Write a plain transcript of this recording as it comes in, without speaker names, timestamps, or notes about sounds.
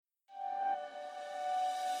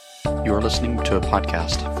You are listening to a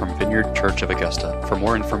podcast from Vineyard Church of Augusta. For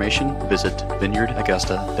more information, visit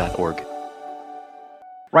vineyardaugusta.org.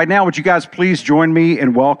 Right now, would you guys please join me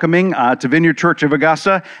in welcoming to Vineyard Church of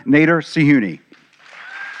Augusta, Nader Sahyouni.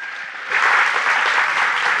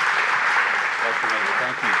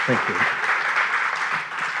 Thank you.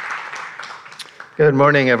 Good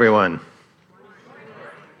morning, everyone.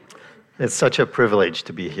 It's such a privilege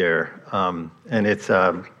to be here, and it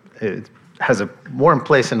has a warm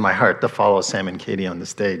place in my heart to follow Sam and Katie on the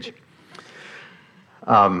stage.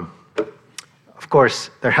 Of course,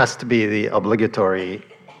 there has to be the obligatory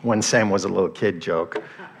when Sam was a little kid joke.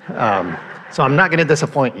 So I'm not going to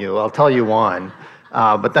disappoint you. I'll tell you one,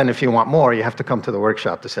 but then if you want more, you have to come to the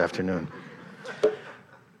workshop this afternoon.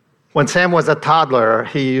 When Sam was a toddler,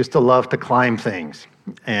 he used to love to climb things.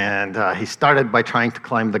 And he started by trying to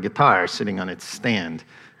climb the guitar sitting on its stand,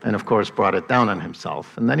 and of course brought it down on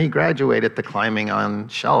himself. And then he graduated to climbing on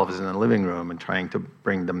shelves in the living room and trying to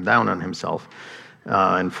bring them down on himself.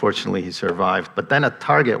 Unfortunately, he survived. But then at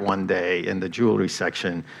Target one day in the jewelry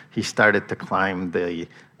section, he started to climb the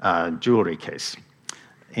jewelry case.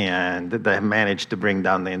 And they managed to bring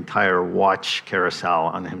down the entire watch carousel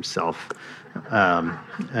on himself.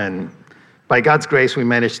 And by God's grace, we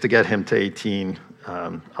managed to get him to 18,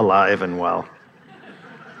 alive and well.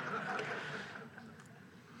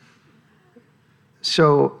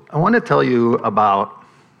 So I want to tell you about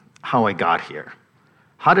how I got here.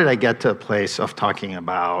 How did I get to a place of talking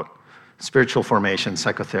about spiritual formation,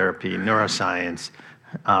 psychotherapy, neuroscience,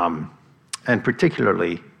 and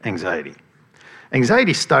particularly anxiety?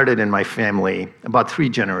 Anxiety started in my family about 3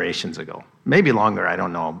 generations ago. Maybe longer, I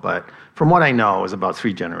don't know, but from what I know, it was about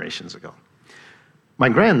 3 generations ago. My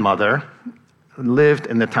grandmother lived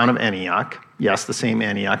in the town of Antioch. Yes, the same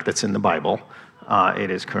Antioch that's in the Bible.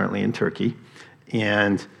 It is currently in Turkey.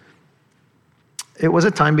 And it was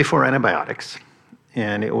a time before antibiotics.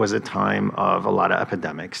 And it was a time of a lot of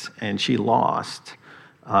epidemics. And she lost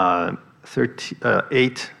 8 out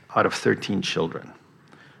of 13 children.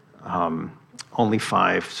 Only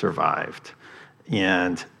 5 survived.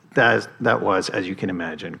 And that was, as you can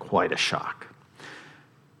imagine, quite a shock.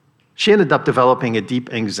 She ended up developing a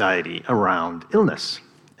deep anxiety around illness.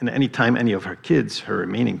 And anytime any of her kids, her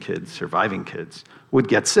remaining kids, surviving kids, would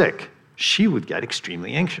get sick, she would get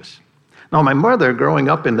extremely anxious. Now, my mother, growing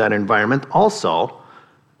up in that environment, also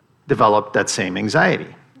developed that same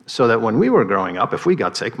anxiety. So that when we were growing up, if we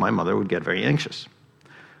got sick, my mother would get very anxious.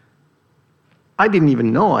 I didn't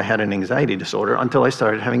even know I had an anxiety disorder until I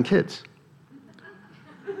started having kids.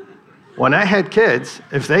 When I had kids,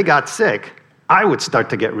 if they got sick, I would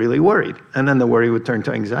start to get really worried, and then the worry would turn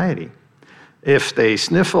to anxiety. If they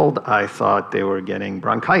sniffled, I thought they were getting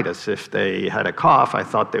bronchitis. If they had a cough, I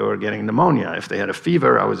thought they were getting pneumonia. If they had a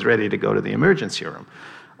fever, I was ready to go to the emergency room.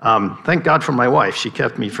 Thank God for my wife. She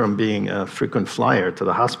kept me from being a frequent flyer to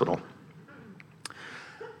the hospital.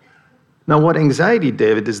 Now, what anxiety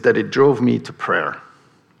did is that it drove me to prayer,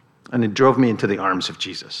 and it drove me into the arms of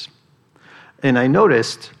Jesus. And I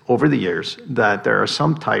noticed over the years that there are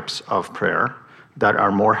some types of prayer that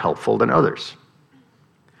are more helpful than others.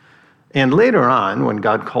 And later on, when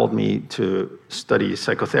God called me to study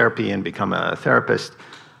psychotherapy and become a therapist,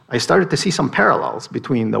 I started to see some parallels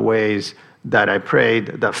between the ways that I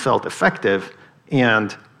prayed that felt effective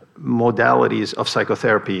and modalities of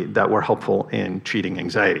psychotherapy that were helpful in treating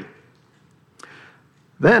anxiety.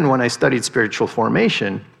 Then, when I studied spiritual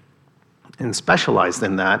formation and specialized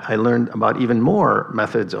in that, I learned about even more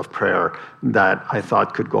methods of prayer that I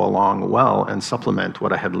thought could go along well and supplement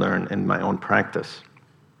what I had learned in my own practice.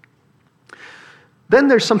 Then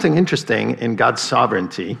there's something interesting in God's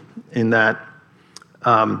sovereignty in that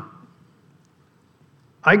I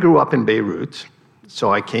grew up in Beirut,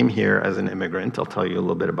 so I came here as an immigrant. I'll tell you a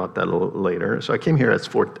little bit about that a little later. So I came here at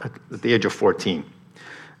the age of 14.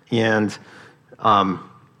 And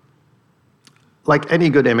like any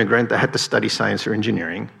good immigrant, I had to study science or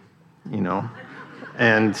engineering,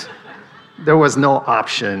 and there was no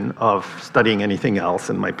option of studying anything else,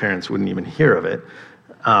 and my parents wouldn't even hear of it.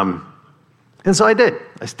 And so I did.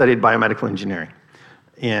 I studied biomedical engineering.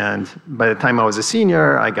 And by the time I was a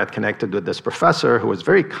senior, I got connected with this professor who was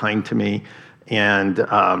very kind to me, and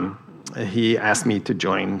he asked me to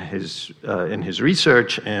join in his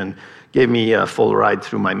research and gave me a full ride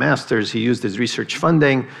through my master's. He used his research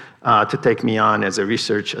funding to take me on as a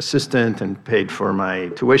research assistant and paid for my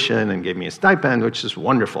tuition and gave me a stipend, which is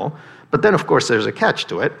wonderful. But then, of course, there's a catch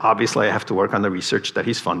to it. Obviously, I have to work on the research that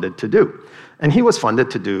he's funded to do. And he was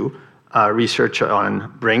funded to do research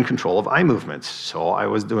on brain control of eye movements. So I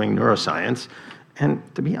was doing neuroscience, And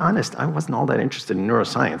to be honest, I wasn't all that interested in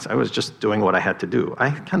neuroscience. I was just doing what I had to do.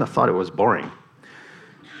 I kind of thought it was boring.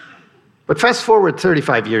 But fast forward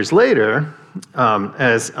 35 years later,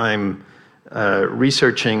 as I'm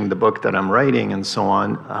researching the book that I'm writing and so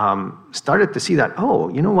on, started to see that, oh,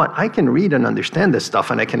 you know what? I can read and understand this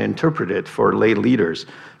stuff, and I can interpret it for lay leaders.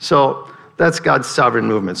 So that's God's sovereign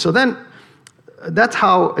movement. So then that's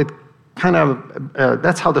how it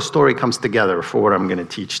that's how the story comes together for what I'm going to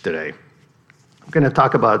teach today. I'm going to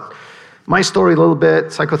talk about my story a little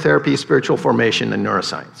bit, psychotherapy, spiritual formation, and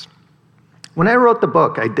neuroscience. When I wrote the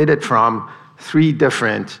book, I did it from 3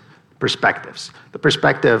 different perspectives. The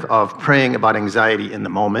perspective of praying about anxiety in the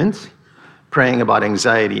moment, praying about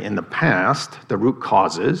anxiety in the past, the root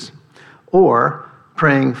causes, or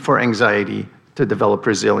praying for anxiety to develop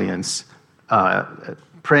resilience,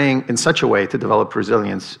 praying in such a way to develop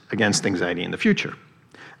resilience against anxiety in the future.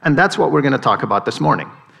 And that's what we're going to talk about this morning.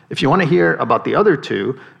 If you want to hear about the other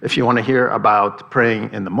 2, if you want to hear about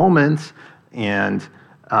praying in the moment and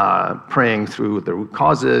praying through the root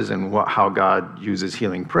causes and how God uses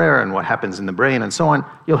healing prayer and what happens in the brain and so on,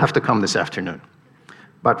 you'll have to come this afternoon.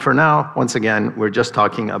 But for now, once again, we're just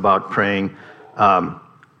talking about praying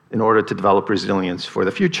in order to develop resilience for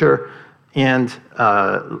the future. And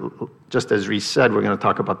just as Reese said, we're going to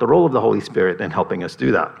talk about the role of the Holy Spirit in helping us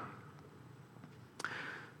do that.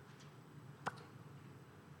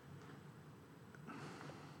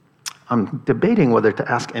 I'm debating whether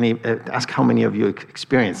to ask how many of you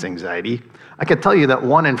experience anxiety. I can tell you that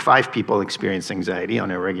 1 in 5 people experience anxiety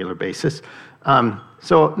on a regular basis.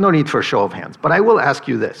 So no need for a show of hands. But I will ask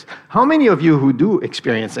you this. How many of you who do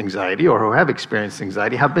experience anxiety or who have experienced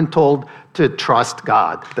anxiety have been told to trust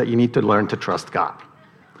God, that you need to learn to trust God?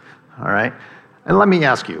 All right? And let me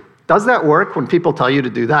ask you, does that work when people tell you to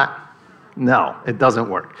do that? No, it doesn't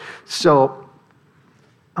work. So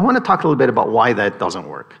I want to talk a little bit about why that doesn't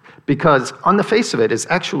work. Because on the face of it, it's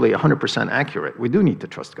actually 100% accurate. We do need to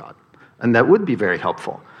trust God. And that would be very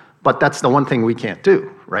helpful. But that's the one thing we can't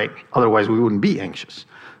do, right? Otherwise, we wouldn't be anxious.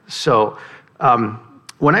 So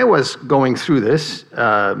when I was going through this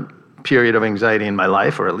period of anxiety in my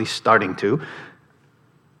life, or at least starting to,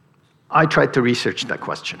 I tried to research that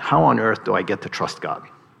question. How on earth do I get to trust God?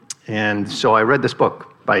 And so I read this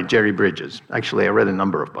book by Jerry Bridges. Actually, I read a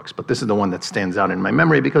number of books, but this is the one that stands out in my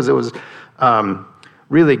memory because it was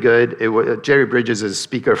really good. Jerry Bridges is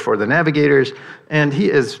speaker for the Navigators, and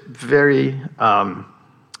he is very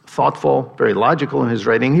thoughtful, very logical in his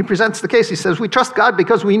writing. He presents the case. He says, we trust God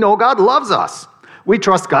because we know God loves us. We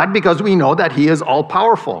trust God because we know that he is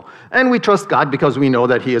all-powerful. And we trust God because we know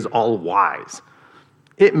that he is all-wise.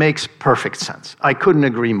 It makes perfect sense. I couldn't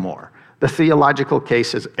agree more. The theological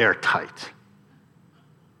case is airtight.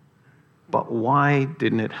 But why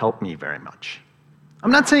didn't it help me very much?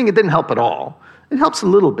 I'm not saying it didn't help at all. It helps a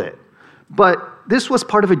little bit. But this was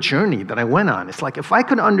part of a journey that I went on. It's like if I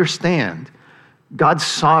could understand God's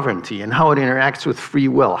sovereignty and how it interacts with free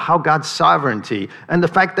will, how God's sovereignty and the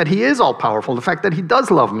fact that he is all-powerful, the fact that he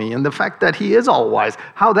does love me, and the fact that he is all-wise,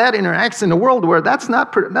 how that interacts in a world where that's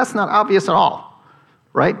not obvious at all,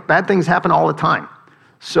 right? Bad things happen all the time.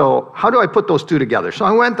 So how do I put those 2 together? So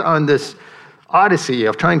I went on this odyssey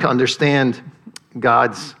of trying to understand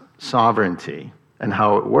God's sovereignty and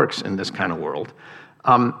how it works in this kind of world.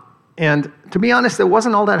 And to be honest, it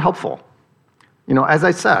wasn't all that helpful. You know, as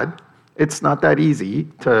I said, it's not that easy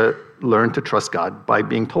to learn to trust God by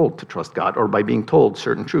being told to trust God or by being told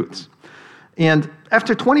certain truths. And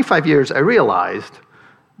after 25 years, I realized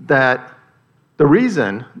that the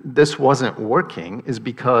reason this wasn't working is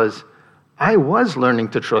because I was learning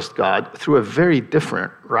to trust God through a very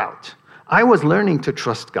different route. I was learning to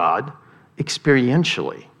trust God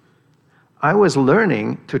experientially. I was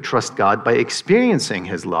learning to trust God by experiencing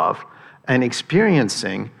his love and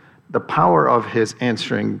experiencing the power of his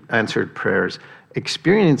answered prayers,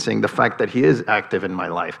 experiencing the fact that he is active in my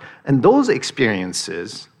life. And those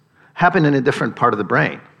experiences happen in a different part of the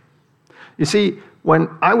brain. You see, when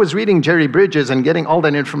I was reading Jerry Bridges and getting all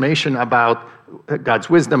that information about God's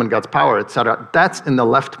wisdom and God's power, etc., that's in the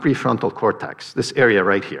left prefrontal cortex, this area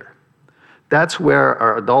right here. That's where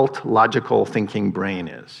our adult logical thinking brain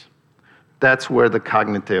is. That's where the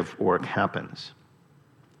cognitive work happens.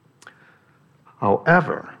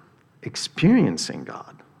 However, experiencing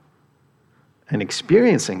God and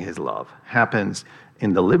experiencing his love happens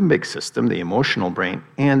in the limbic system, the emotional brain,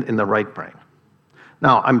 and in the right brain.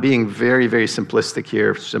 Now, I'm being very, very simplistic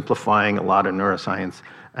here, simplifying a lot of neuroscience,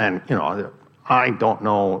 and I don't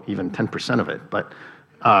know even 10% of it, but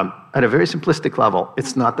at a very simplistic level,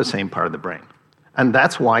 it's not the same part of the brain. And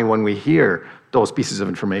that's why when we hear those pieces of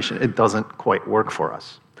information, it doesn't quite work for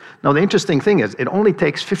us. Now, the interesting thing is it only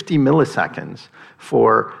takes 50 milliseconds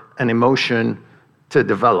for an emotion to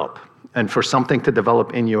develop and for something to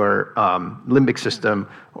develop in your limbic system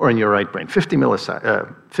or in your right brain, 50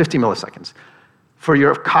 milliseconds. For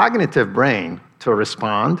your cognitive brain to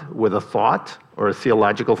respond with a thought or a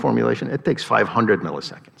theological formulation, it takes 500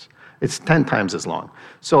 milliseconds. It's 10 times as long.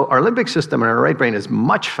 So our limbic system in our right brain is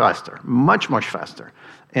much faster, much, much faster.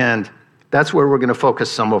 And that's where we're going to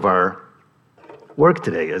focus some of our work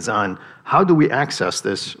today, is on how do we access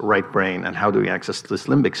this right brain and how do we access this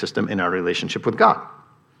limbic system in our relationship with God.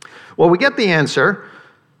 Well, we get the answer,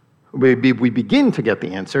 we begin to get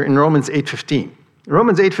the answer in Romans 8:15.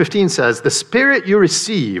 Romans 8:15 says, "The Spirit you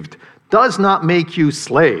received does not make you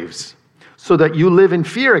slaves, so that you live in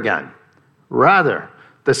fear again. Rather,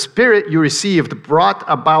 the Spirit you received brought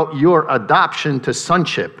about your adoption to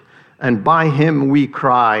sonship, and by him we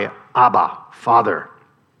cry, Abba, Father."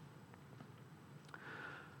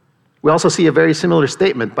 We also see a very similar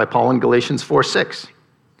statement by Paul in Galatians 4:6.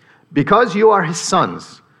 "Because you are his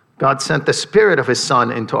sons, God sent the Spirit of his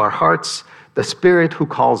Son into our hearts, the Spirit who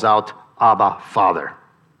calls out, Abba, Father."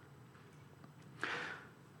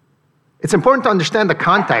 It's important to understand the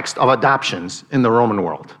context of adoptions in the Roman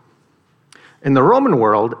world. In the Roman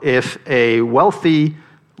world, if a wealthy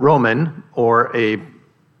Roman or a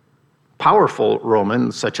powerful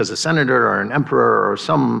Roman, such as a senator or an emperor or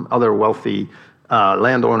some other wealthy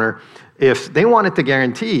landowner, if they wanted to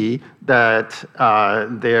guarantee that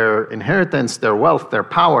their inheritance, their wealth, their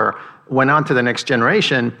power went on to the next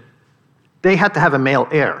generation, they had to have a male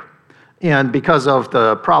heir. And because of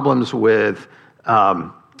the problems with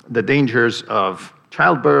the dangers of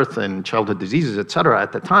childbirth and childhood diseases, et cetera,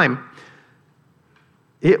 at the time,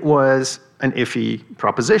 it was an iffy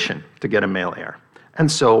proposition to get a male heir.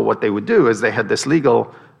 And so what they would do is they had this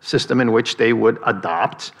legal system in which they would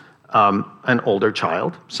adopt an older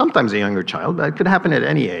child, sometimes a younger child. That could happen at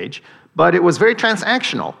any age, but it was very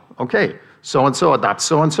transactional. Okay, so-and-so adopts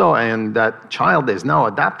so-and-so, and that child is now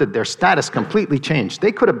adopted. Their status completely changed.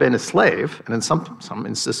 They could have been a slave, and in some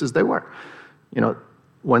instances they were. You know,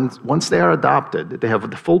 once they are adopted, they have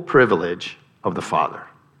the full privilege of the father.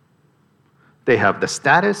 They have the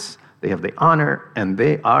status, they have the honor, and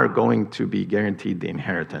they are going to be guaranteed the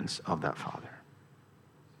inheritance of that father.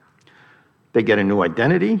 They get a new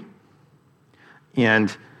identity,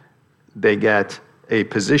 and they get a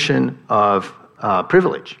position of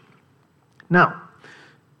privilege. Now,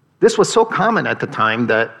 this was so common at the time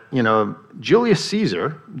that, Julius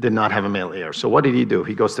Caesar did not have a male heir. So what did he do?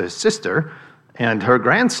 He goes to his sister, and her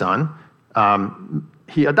grandson,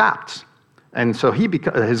 he adopts. And so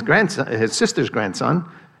his sister's grandson,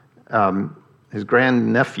 his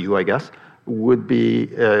grandnephew, I guess, would be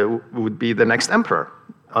the next emperor,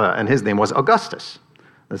 and his name was Augustus.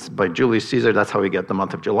 That's by Julius Caesar. That's how we get the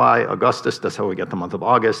month of July. Augustus. That's how we get the month of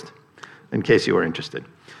August. In case you were interested,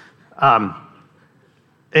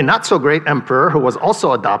 a not so great emperor who was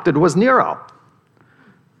also adopted was Nero.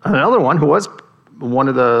 Another one who was one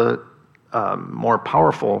of the more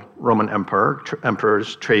powerful Roman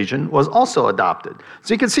emperors, Trajan, was also adopted.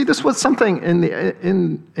 So you can see this was something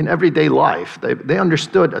in everyday life. They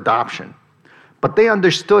understood adoption, but they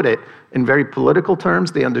understood it in very political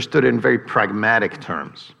terms. They understood it in very pragmatic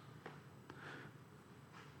terms.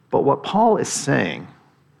 But what Paul is saying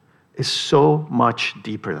is so much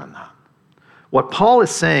deeper than that. What Paul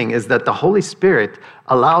is saying is that the Holy Spirit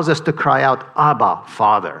allows us to cry out, Abba,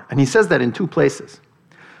 Father. And he says that in two places.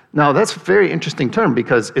 Now, that's a very interesting term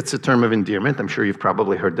because it's a term of endearment. I'm sure you've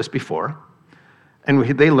probably heard this before. And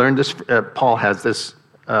they learned this, Paul has this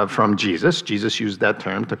from Jesus. Jesus used that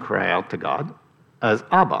term to cry out to God as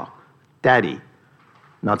Abba, Daddy,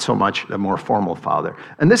 not so much a more formal father.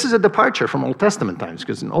 And this is a departure from Old Testament times,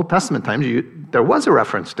 because in Old Testament times, there was a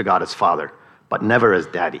reference to God as Father, but never as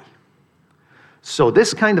Daddy. So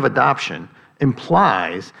this kind of adoption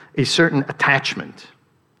implies a certain attachment,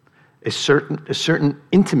 a certain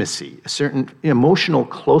intimacy, a certain emotional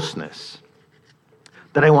closeness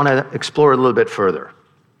that I want to explore a little bit further.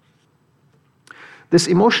 This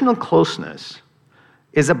emotional closeness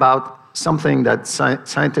is about something that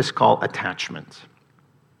scientists call attachment.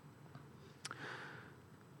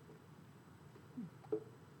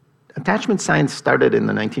 Attachment science started in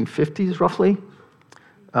the 1950s, roughly.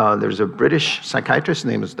 There's a British psychiatrist,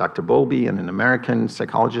 his name was Dr. Bowlby, and an American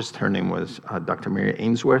psychologist, her name was Dr. Mary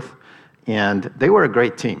Ainsworth, and they were a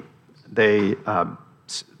great team. They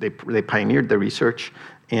pioneered the research,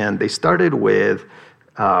 and they started with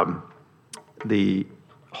the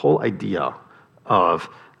whole idea of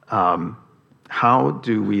how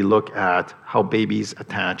do we look at how babies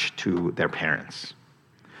attach to their parents.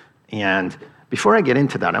 And Before I get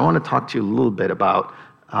into that, I want to talk to you a little bit about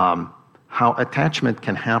how attachment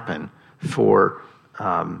can happen for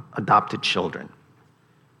adopted children.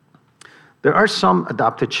 There are some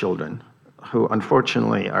adopted children who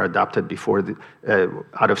unfortunately are adopted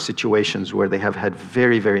out of situations where they have had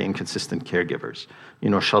very, very inconsistent caregivers,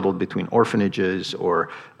 shuttled between orphanages or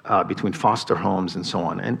between foster homes and so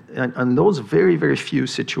on. And those very, very few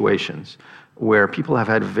situations where people have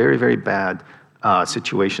had very, very bad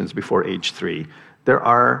situations before age 3, there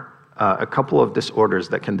are a couple of disorders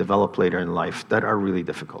that can develop later in life that are really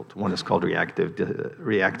difficult. One is called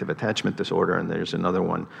reactive attachment disorder, and there's another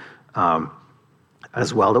one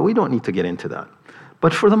as well that we don't need to get into that.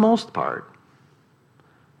 But for the most part,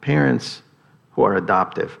 parents who are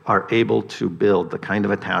adoptive are able to build the kind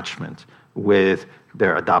of attachment with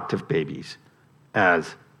their adoptive babies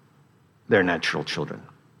as their natural children.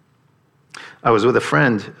 I was with a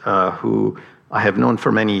friend who I have known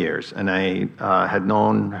for many years, and I had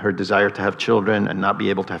known her desire to have children and not be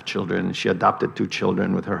able to have children. She adopted 2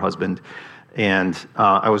 children with her husband, and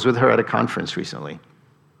I was with her at a conference recently,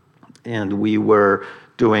 and we were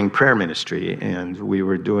doing prayer ministry, and we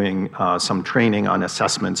were doing some training on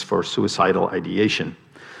assessments for suicidal ideation.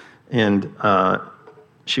 And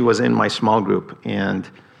she was in my small group, and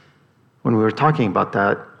when we were talking about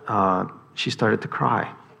that, she started to cry.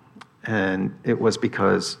 And it was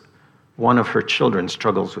because one of her children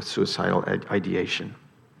struggles with suicidal ideation.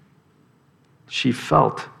 She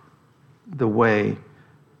felt the way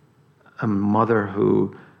a mother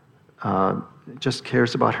who just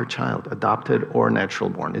cares about her child, adopted or natural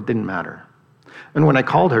born, it didn't matter. And when I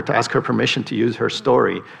called her to ask her permission to use her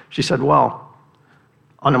story, she said, well,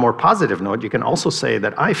 on a more positive note, you can also say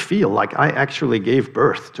that I feel like I actually gave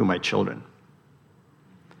birth to my children.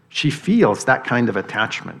 She feels that kind of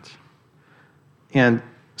attachment. And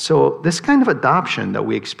so this kind of adoption that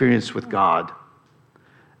we experience with God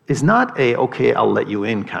is not a, okay, I'll let you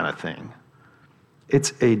in kind of thing.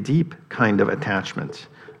 It's a deep kind of attachment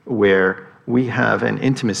where we have an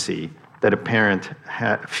intimacy that a parent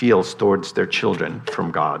feels towards their children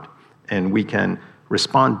from God, and we can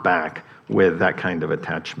respond back with that kind of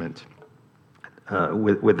attachment,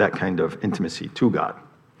 with that kind of intimacy to God.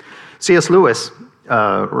 C.S. Lewis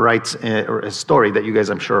writes a story that you guys,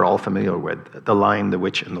 I'm sure, are all familiar with, The Lion, the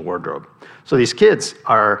Witch, and the Wardrobe. So these kids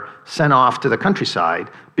are sent off to the countryside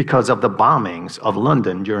because of the bombings of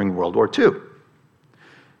London during World War II.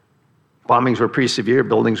 Bombings were pretty severe,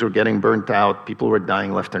 buildings were getting burnt out, people were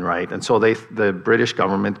dying left and right, and so the British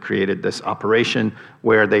government created this operation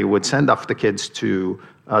where they would send off the kids to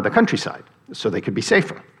the countryside so they could be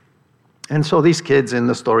safer. And so these kids in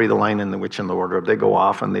the story, The Lion and the Witch and the Wardrobe, they go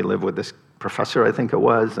off and they live with this professor, I think it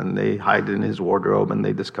was, and they hide in his wardrobe and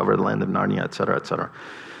they discover the land of Narnia, et cetera, et cetera.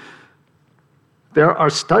 There are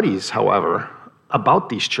studies, however, about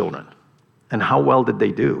these children and how well did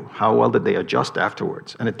they do? How well did they adjust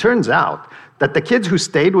afterwards? And it turns out that the kids who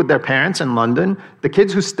stayed with their parents in London, the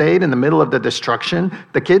kids who stayed in the middle of the destruction,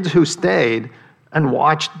 the kids who stayed and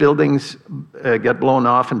watched buildings get blown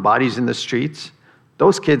off and bodies in the streets,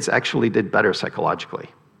 those kids actually did better psychologically.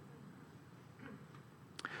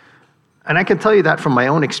 And I can tell you that from my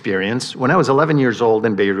own experience. When I was 11 years old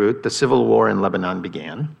in Beirut, the civil war in Lebanon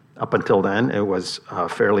began. Up until then, it was a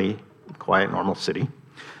fairly quiet, normal city.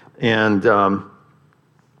 And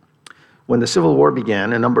when the Civil War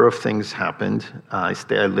began, a number of things happened. I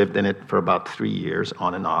lived in it for about 3 years,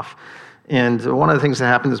 on and off. And one of the things that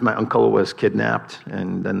happened is my uncle was kidnapped,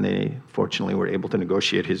 and then they fortunately were able to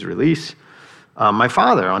negotiate his release. My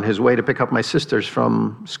father, on his way to pick up my sisters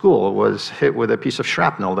from school, was hit with a piece of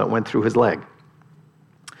shrapnel that went through his leg.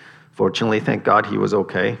 Fortunately, thank God, he was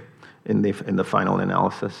okay in the final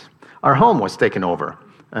analysis. Our home was taken over.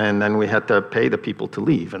 And then we had to pay the people to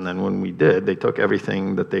leave. And then when we did, they took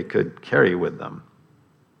everything that they could carry with them.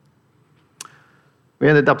 We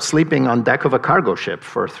ended up sleeping on deck of a cargo ship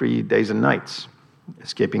for 3 days and nights,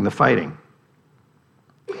 escaping the fighting.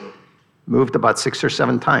 Moved about 6 or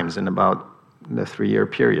 7 times in about the 3-year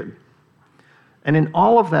period. And in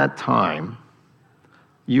all of that time,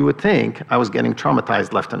 you would think I was getting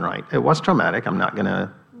traumatized left and right. It was traumatic. I'm not going to,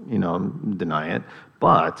 deny it.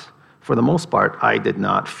 But for the most part, I did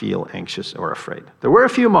not feel anxious or afraid. There were a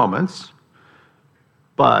few moments,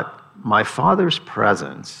 but my father's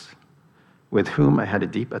presence, with whom I had a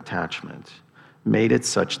deep attachment, made it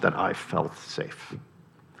such that I felt safe.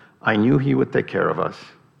 I knew he would take care of us.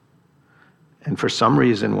 And for some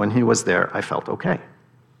reason, when he was there, I felt okay.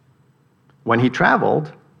 When he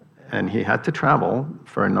traveled, and he had to travel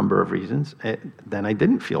for a number of reasons, then I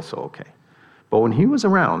didn't feel so okay. But when he was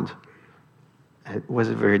around, it was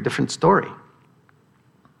a very different story.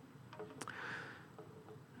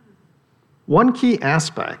 One key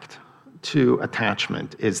aspect to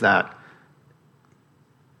attachment is that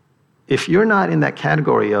if you're not in that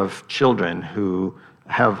category of children who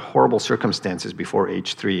have horrible circumstances before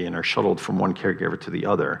age 3 and are shuttled from one caregiver to the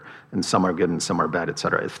other, and some are good and some are bad, et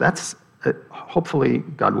cetera, if that's, hopefully,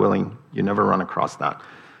 God willing, you never run across that.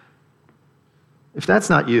 If that's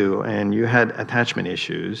not you and you had attachment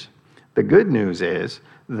issues, the good news is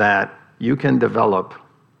that you can develop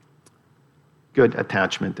good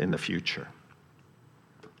attachment in the future.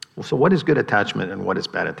 So what is good attachment and what is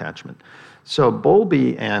bad attachment? So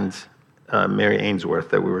Bowlby and Mary Ainsworth,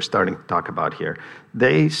 that we were starting to talk about here,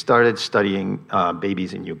 they started studying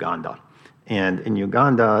babies in Uganda. And in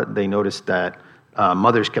Uganda, they noticed that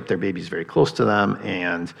mothers kept their babies very close to them,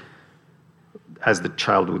 and as the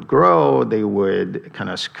child would grow, they would kind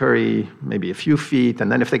of scurry maybe a few feet,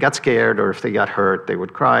 and then if they got scared or if they got hurt, they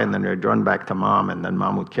would cry, and then they'd run back to mom, and then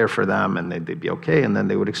mom would care for them, and they'd be okay, and then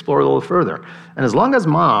they would explore a little further. And as long as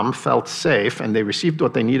mom felt safe and they received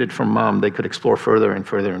what they needed from mom, they could explore further and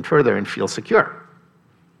further and further and feel secure.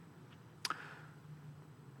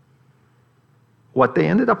 What they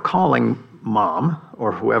ended up calling mom,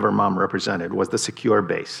 or whoever mom represented, was the secure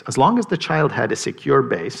base. As long as the child had a secure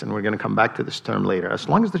base, and we're going to come back to this term later, as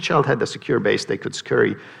long as the child had the secure base, they could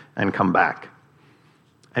scurry and come back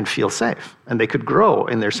and feel safe. And they could grow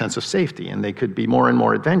in their sense of safety, and they could be more and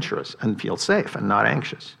more adventurous and feel safe and not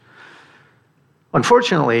anxious.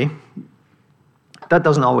 Unfortunately, that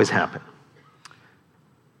doesn't always happen.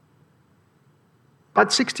 About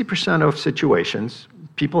 60% of situations,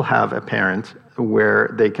 people have a parent where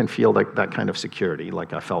they can feel like that kind of security,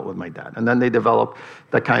 like I felt with my dad. And then they develop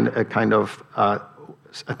that kind of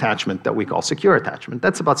attachment that we call secure attachment.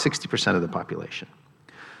 That's about 60% of the population.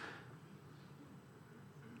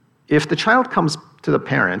 If the child comes to the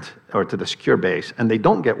parent or to the secure base and they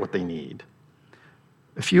don't get what they need,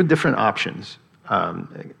 a few different options,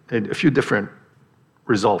 a few different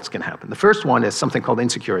results can happen. The first one is something called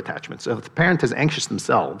insecure attachment. So if the parent is anxious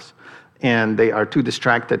themselves and they are too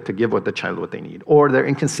distracted to give the child what they need, or they're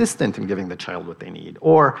inconsistent in giving the child what they need,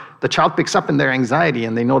 or the child picks up in their anxiety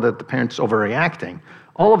and they know that the parent's overreacting,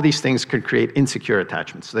 all of these things could create insecure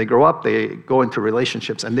attachments. So they grow up, they go into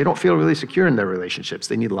relationships, and they don't feel really secure in their relationships.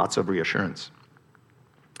 They need lots of reassurance.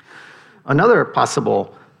 Another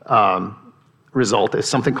possible result is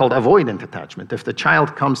something called avoidant attachment. If the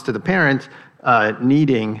child comes to the parent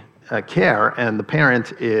needing care and the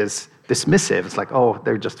parent is dismissive, it's like, oh,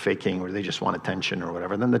 they're just faking or they just want attention or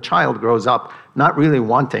whatever, then the child grows up not really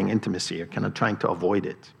wanting intimacy or kind of trying to avoid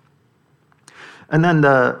it. And then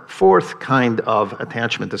the fourth kind of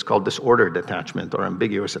attachment is called disordered attachment or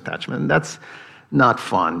ambiguous attachment. And that's not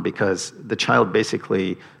fun because the child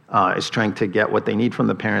basically is trying to get what they need from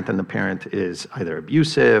the parent, and the parent is either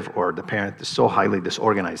abusive or the parent is so highly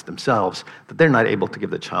disorganized themselves that they're not able to give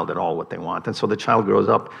the child at all what they want. And so the child grows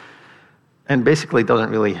up and basically doesn't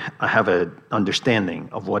really have an understanding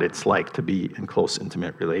of what it's like to be in close,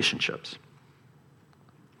 intimate relationships.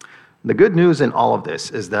 The good news in all of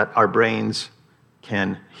this is that our brains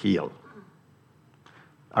can heal.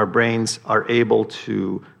 Our brains are able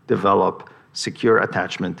to develop secure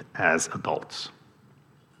attachment as adults.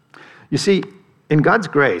 You see, in God's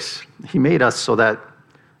grace, He made us so that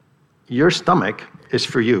your stomach is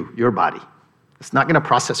for you, your body. It's not going to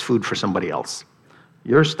process food for somebody else.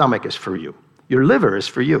 Your stomach is for you. Your liver is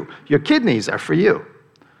for you. Your kidneys are for you.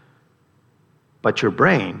 But your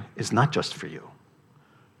brain is not just for you.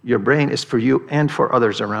 Your brain is for you and for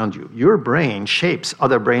others around you. Your brain shapes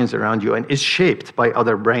other brains around you and is shaped by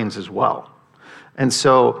other brains as well. And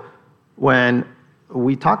so when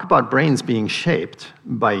we talk about brains being shaped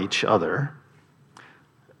by each other,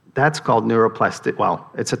 that's called neuroplasticity. Well,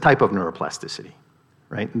 it's a type of neuroplasticity,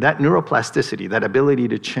 right? That neuroplasticity, that ability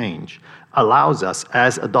to change, allows us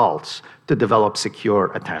as adults to develop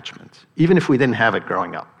secure attachment, even if we didn't have it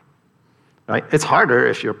growing up, right? It's harder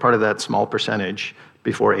if you're part of that small percentage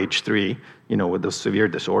before age 3, with those severe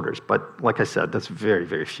disorders. But like I said, that's very,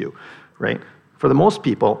 very few, right? For the most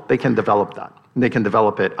people, they can develop that. They can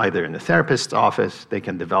develop it either in a therapist's office, they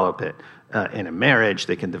can develop it in a marriage,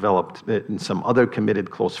 they can develop it in some other committed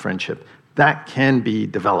close friendship. That can be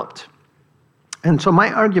developed. And so my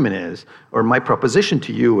argument is, or my proposition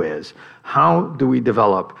to you is, how do we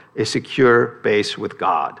develop a secure base with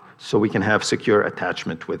God so we can have secure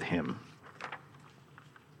attachment with Him?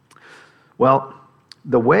 Well,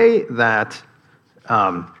 the way that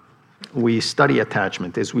we study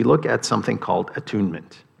attachment is we look at something called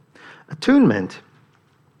attunement. Attunement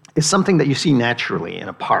is something that you see naturally in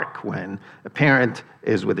a park when a parent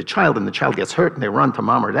is with a child and the child gets hurt and they run to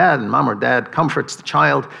mom or dad and mom or dad comforts the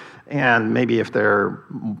child And maybe if they're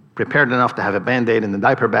prepared enough to have a Band-Aid in the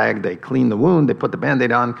diaper bag, they clean the wound, they put the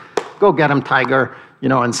Band-Aid on, go get them, tiger,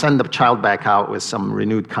 and send the child back out with some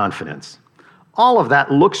renewed confidence. All of that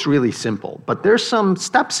looks really simple, but there's some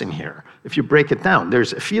steps in here. If you break it down,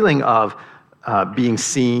 there's a feeling of being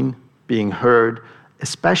seen, being heard,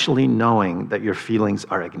 especially knowing that your feelings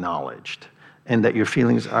are acknowledged and that your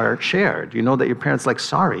feelings are shared. You know that your parent's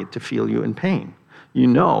sorry to feel you in pain. You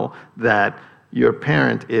know that your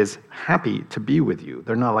parent is happy to be with you.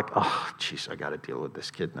 They're not oh, geez, I got to deal with this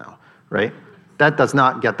kid now, right? That does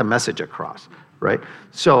not get the message across, right?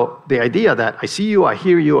 So the idea that I see you, I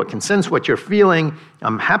hear you, I can sense what you're feeling,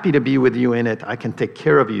 I'm happy to be with you in it, I can take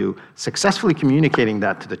care of you, successfully communicating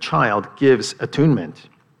that to the child gives attunement.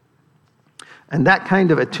 And that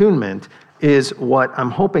kind of attunement is what I'm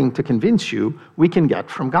hoping to convince you we can get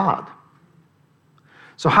from God.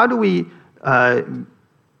 So how do we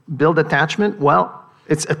build attachment? Well,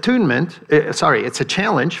 it's it's a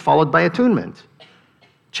challenge followed by attunement.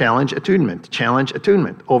 Challenge, attunement,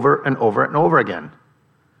 over and over and over again,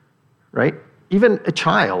 right? Even a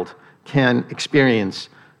child can experience,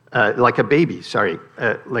 like a baby,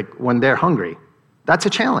 like when they're hungry. That's a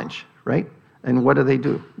challenge, right? And what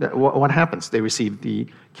do? What happens? They receive the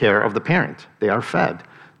care of the parent. They are fed.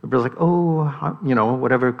 They're like, oh,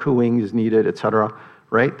 whatever cooing is needed, etc.,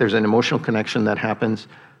 right? There's an emotional connection that happens.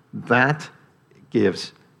 That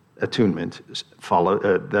gives attunement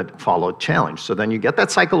that followed challenge. So then you get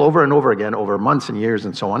that cycle over and over again over months and years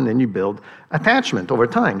and so on, and then you build attachment over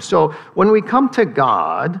time. So when we come to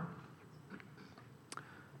God,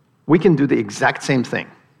 we can do the exact same thing.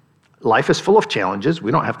 Life is full of challenges.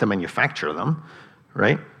 We don't have to manufacture them,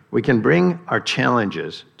 right? We can bring our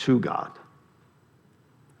challenges to God.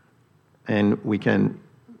 And we can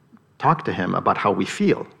talk to him about how we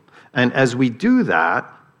feel. And as we do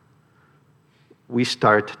that, we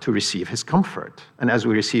start to receive his comfort. And as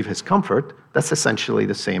we receive his comfort, that's essentially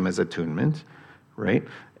the same as attunement, right?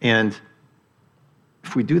 And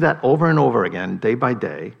if we do that over and over again, day by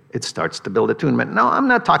day, it starts to build attunement. Now, I'm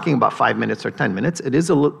not talking about 5 minutes or 10 minutes. It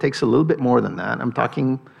takes a little bit more than that. I'm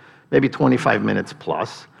talking maybe 25 minutes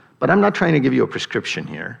plus. But I'm not trying to give you a prescription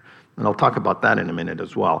here. And I'll talk about that in a minute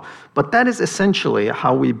as well. But that is essentially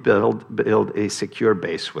how we build a secure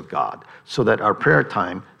base with God, so that our prayer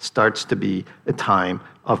time starts to be a time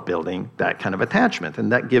of building that kind of attachment.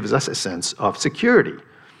 And that gives us a sense of security.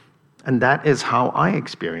 And that is how I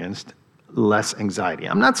experienced less anxiety.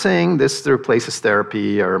 I'm not saying this replaces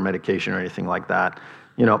therapy or medication or anything like that,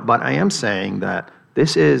 but I am saying that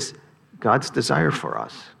this is God's desire for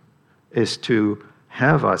us, is to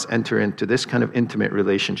have us enter into this kind of intimate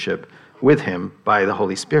relationship with him by the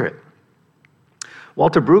Holy Spirit.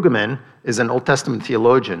 Walter Brueggemann is an Old Testament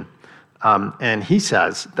theologian, and he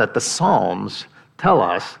says that the Psalms tell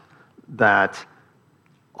us that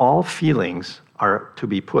all feelings are to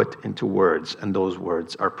be put into words, and those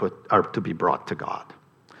words are to be brought to God.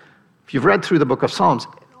 If you've read through the book of Psalms,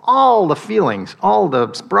 all the feelings, all the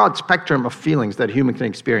broad spectrum of feelings that a human can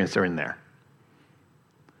experience are in there.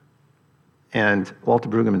 And Walter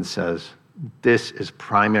Brueggemann says, this is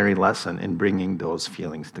primary lesson in bringing those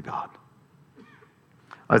feelings to God.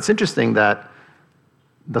 It's interesting that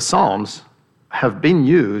the Psalms have been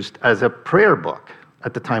used as a prayer book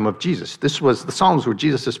at the time of Jesus. The Psalms were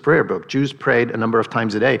Jesus' prayer book. Jews prayed a number of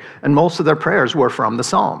times a day, and most of their prayers were from the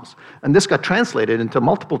Psalms. And this got translated into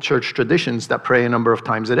multiple church traditions that pray a number of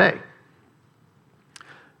times a day.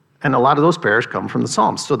 And a lot of those prayers come from the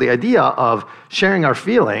Psalms. So the idea of sharing our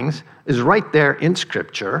feelings is right there in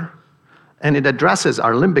Scripture, and it addresses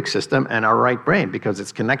our limbic system and our right brain because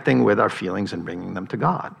it's connecting with our feelings and bringing them to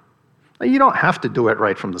God. Now, you don't have to do it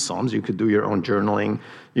right from the Psalms. You could do your own journaling.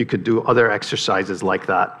 You could do other exercises like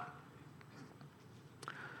that.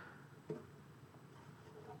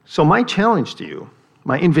 So my challenge to you,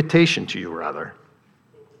 my invitation to you rather,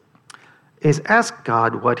 is ask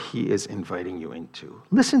God what he is inviting you into.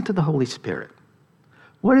 Listen to the Holy Spirit.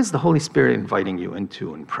 What is the Holy Spirit inviting you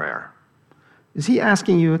into in prayer? Is he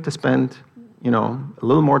asking you to spend, a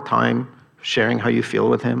little more time sharing how you feel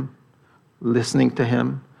with him, listening to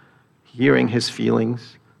him, hearing his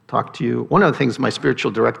feelings, talk to you? One of the things my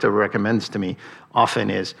spiritual director recommends to me often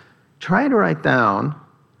is try to write down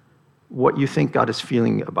what you think God is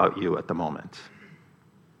feeling about you at the moment.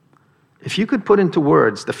 If you could put into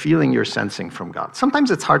words the feeling you're sensing from God.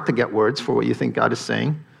 Sometimes it's hard to get words for what you think God is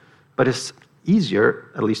saying, but it's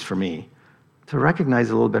easier, at least for me, to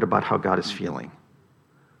recognize a little bit about how God is feeling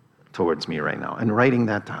towards me right now and writing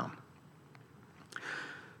that down.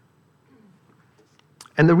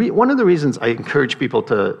 And one of the reasons I encourage people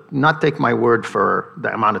to not take my word for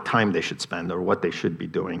the amount of time they should spend or what they should be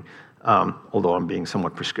doing, although I'm being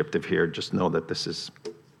somewhat prescriptive here, just know that this is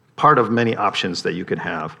part of many options that you could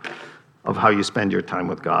have of how you spend your time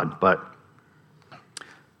with God. But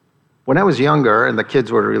when I was younger and the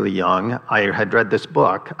kids were really young, I had read this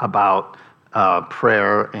book about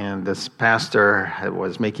prayer, and this pastor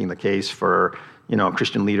was making the case for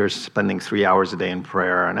Christian leaders spending 3 hours a day in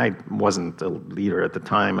prayer. And I wasn't a leader at the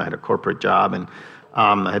time. I had a corporate job, and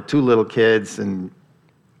I had 2 little kids. And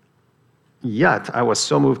yet, I was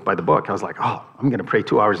so moved by the book. I was like, oh, I'm going to pray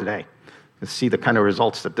 2 hours a day and see the kind of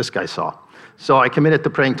results that this guy saw. So I committed to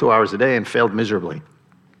praying 2 hours a day and failed miserably.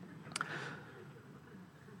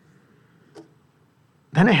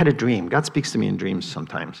 Then I had a dream. God speaks to me in dreams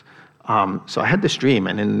sometimes. So I had this dream,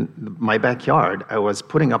 and in my backyard, I was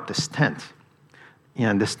putting up this tent.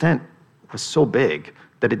 And this tent was so big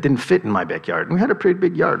that it didn't fit in my backyard. And we had a pretty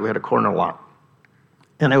big yard. We had a corner lot.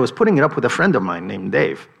 And I was putting it up with a friend of mine named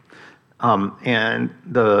Dave. And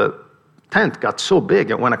the tent got so big,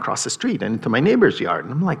 it went across the street and into my neighbor's yard.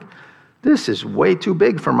 And I'm like, this is way too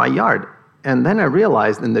big for my yard. And then I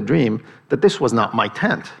realized in the dream that this was not my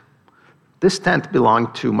tent. This tent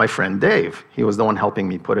belonged to my friend Dave. He was the one helping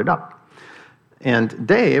me put it up. And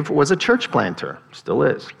Dave was a church planter, still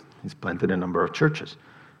is. He's planted a number of churches.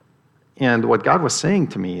 And what God was saying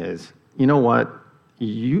to me is, you know what?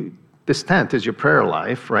 This tent is your prayer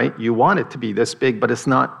life, right? You want it to be this big, but it's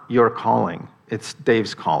not your calling. It's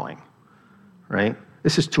Dave's calling, right?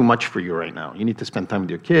 This is too much for you right now. You need to spend time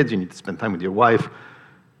with your kids. You need to spend time with your wife.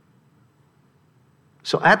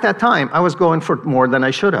 So at that time, I was going for more than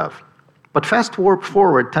I should have. But fast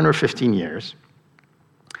forward 10 or 15 years,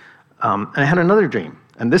 and I had another dream.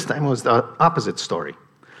 And this time was the opposite story.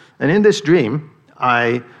 And in this dream,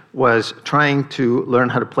 I was trying to learn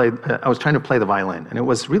how to play, I was trying to play the violin. And it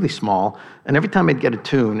was really small. And every time I'd get a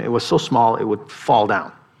tune, it was so small, it would fall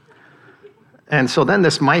down. And so then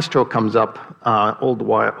this maestro comes up,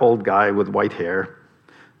 old guy with white hair.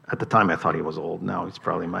 At the time, I thought he was old. Now he's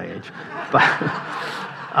probably my age.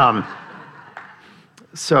 But,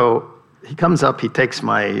 so he comes up, he takes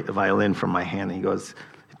my violin from my hand, and he goes,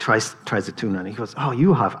 tries to tune it. He goes, oh,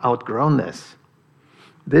 you have outgrown this.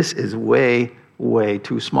 This is way, way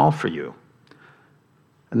too small for you.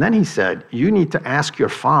 And then he said, you need to ask your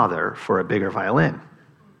father for a bigger violin.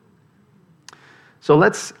 So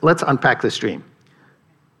let's unpack this dream.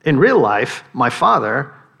 In real life, my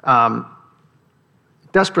father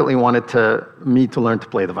desperately wanted me to learn to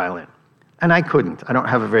play the violin. And I couldn't. I don't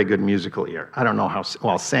have a very good musical ear. I don't know how,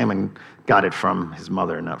 well, Salmon got it from his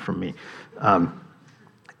mother, not from me.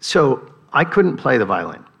 So I couldn't play the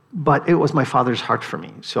violin. But it was my father's heart for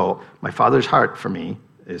me. So my father's heart for me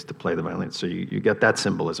is to play the violin. So you get that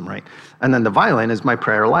symbolism, right? And then the violin is my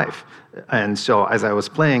prayer life. And so as I was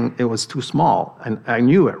playing, it was too small. And I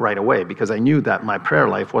knew it right away because I knew that my prayer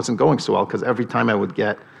life wasn't going so well because every time I would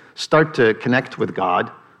start to connect with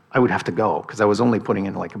God, I would have to go because I was only putting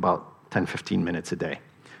in like about 10, 15 minutes a day,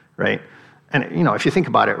 right? And if you think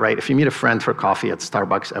about it, right, if you meet a friend for coffee at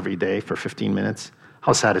Starbucks every day for 15 minutes,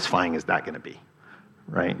 how satisfying is that going to be?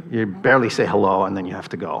 Right? You barely say hello, and then you have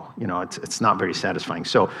to go. It's not very satisfying.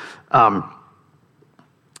 So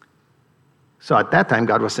at that time,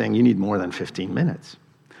 God was saying, you need more than 15 minutes.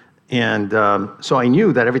 And so I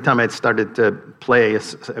knew that every time I started to pray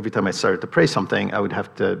something, I would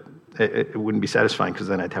have to, it wouldn't be satisfying because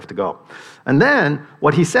then I'd have to go. And then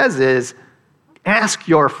what he says is, ask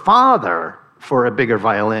your father for a bigger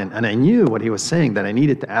violin. And I knew what he was saying, that I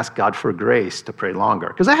needed to ask God for grace to pray longer.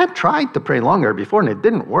 Because I had tried to pray longer before, and it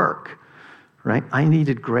didn't work, right? I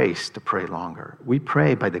needed grace to pray longer. We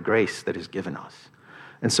pray by the grace that is given us.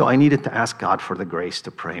 And so I needed to ask God for the grace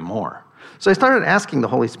to pray more. So I started asking the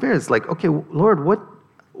Holy Spirit, it's like, okay, Lord,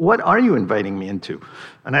 what are you inviting me into?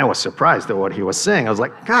 And I was surprised at what he was saying. I was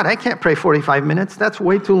like, God, I can't pray 45 minutes. That's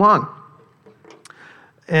way too long.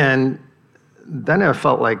 And then I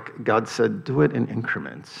felt like God said, do it in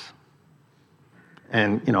increments.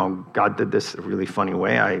 And, God did this a really funny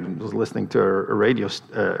way. I was listening to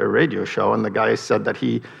a radio show, and the guy said that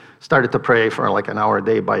he started to pray for like an hour a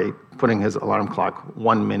day by putting his alarm clock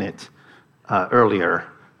 1 minute earlier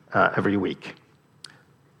every week.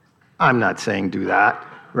 I'm not saying do that,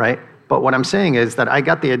 right? But what I'm saying is that I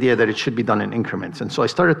got the idea that it should be done in increments. And so I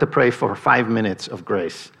started to pray for 5 minutes of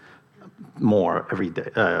grace more every day,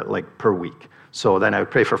 like per week. So then I would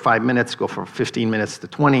pray for 5 minutes, go from 15 minutes to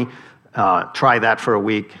 20, try that for a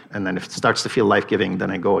week, and then if it starts to feel life-giving, then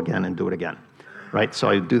I go again and do it again, right? So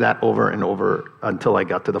I do that over and over until I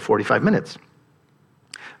got to the 45 minutes.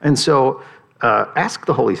 And so ask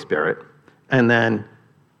the Holy Spirit, and then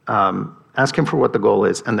Ask him for what the goal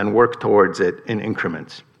is, and then work towards it in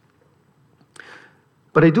increments.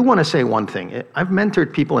 But I do want to say one thing. I've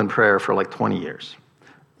mentored people in prayer for like 20 years.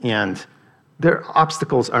 And their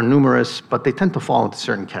obstacles are numerous, but they tend to fall into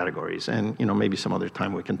certain categories. And maybe some other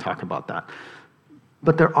time we can talk about that.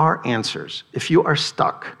 But there are answers. If you are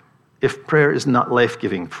stuck, if prayer is not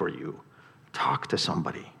life-giving for you, talk to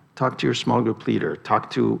somebody. Talk to your small group leader. Talk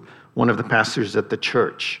to one of the pastors at the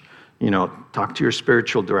church. Talk to your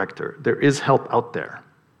spiritual director. There is help out there.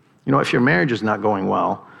 If your marriage is not going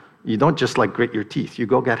well, you don't just grit your teeth. You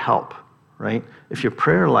go get help, right? If your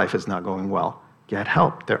prayer life is not going well, get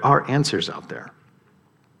help. There are answers out there.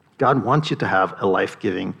 God wants you to have a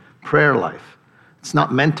life-giving prayer life. It's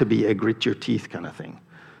not meant to be a grit your teeth kind of thing.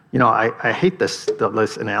 I hate this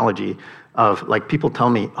analogy of people tell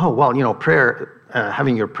me, oh, well, prayer,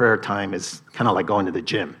 having your prayer time is kind of like going to the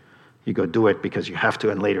gym. You go do it because you have to,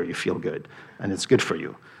 and later you feel good, and it's good for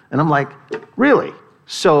you. And I'm like, really?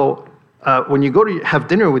 So when you go to have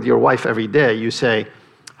dinner with your wife every day, you say,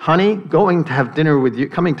 honey, coming to have dinner with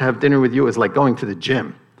you is like going to the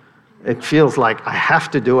gym. It feels like I have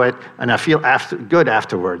to do it, and I feel good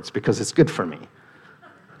afterwards because it's good for me.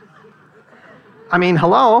 I mean,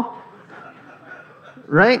 hello?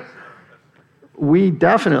 Right? We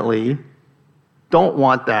definitely don't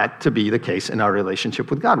want that to be the case in our relationship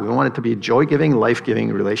with God. We want it to be a joy-giving, life-giving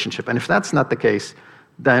relationship. And if that's not the case,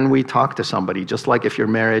 then we talk to somebody. Just like if your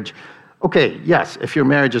marriage, if your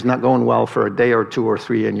marriage is not going well for a day or two or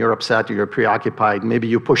three and you're upset or you're preoccupied, maybe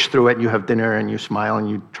you push through it and you have dinner and you smile and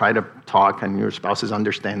you try to talk and your spouse is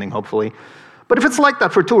understanding, hopefully. But if it's like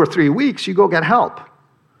that for 2 or 3 weeks, you go get help,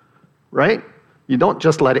 right? You don't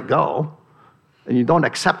just let it go, and you don't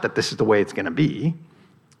accept that this is the way it's going to be,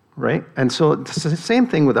 right? And so it's the same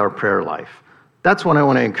thing with our prayer life. That's what I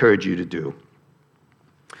want to encourage you to do.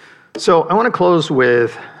 So I want to close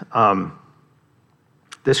with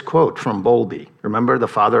this quote from Bowlby. Remember the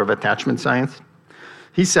father of attachment science?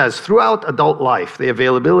 He says, throughout adult life, the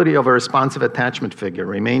availability of a responsive attachment figure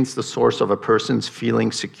remains the source of a person's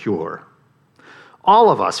feeling secure. All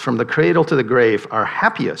of us, from the cradle to the grave, are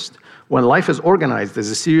happiest when life is organized as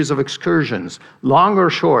a series of excursions, long or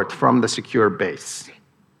short, from the secure base.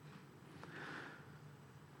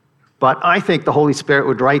 But I think the Holy Spirit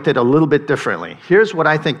would write it a little bit differently. Here's what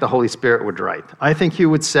I think the Holy Spirit would write. I think he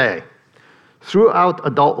would say, throughout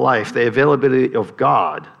adult life, the availability of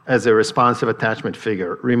God as a responsive attachment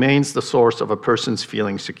figure remains the source of a person's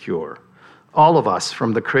feeling secure. All of us,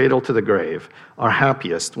 from the cradle to the grave, are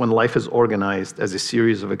happiest when life is organized as a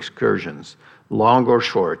series of excursions, long or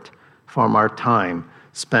short, from our time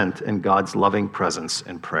spent in God's loving presence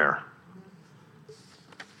in prayer.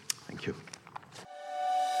 Thank you.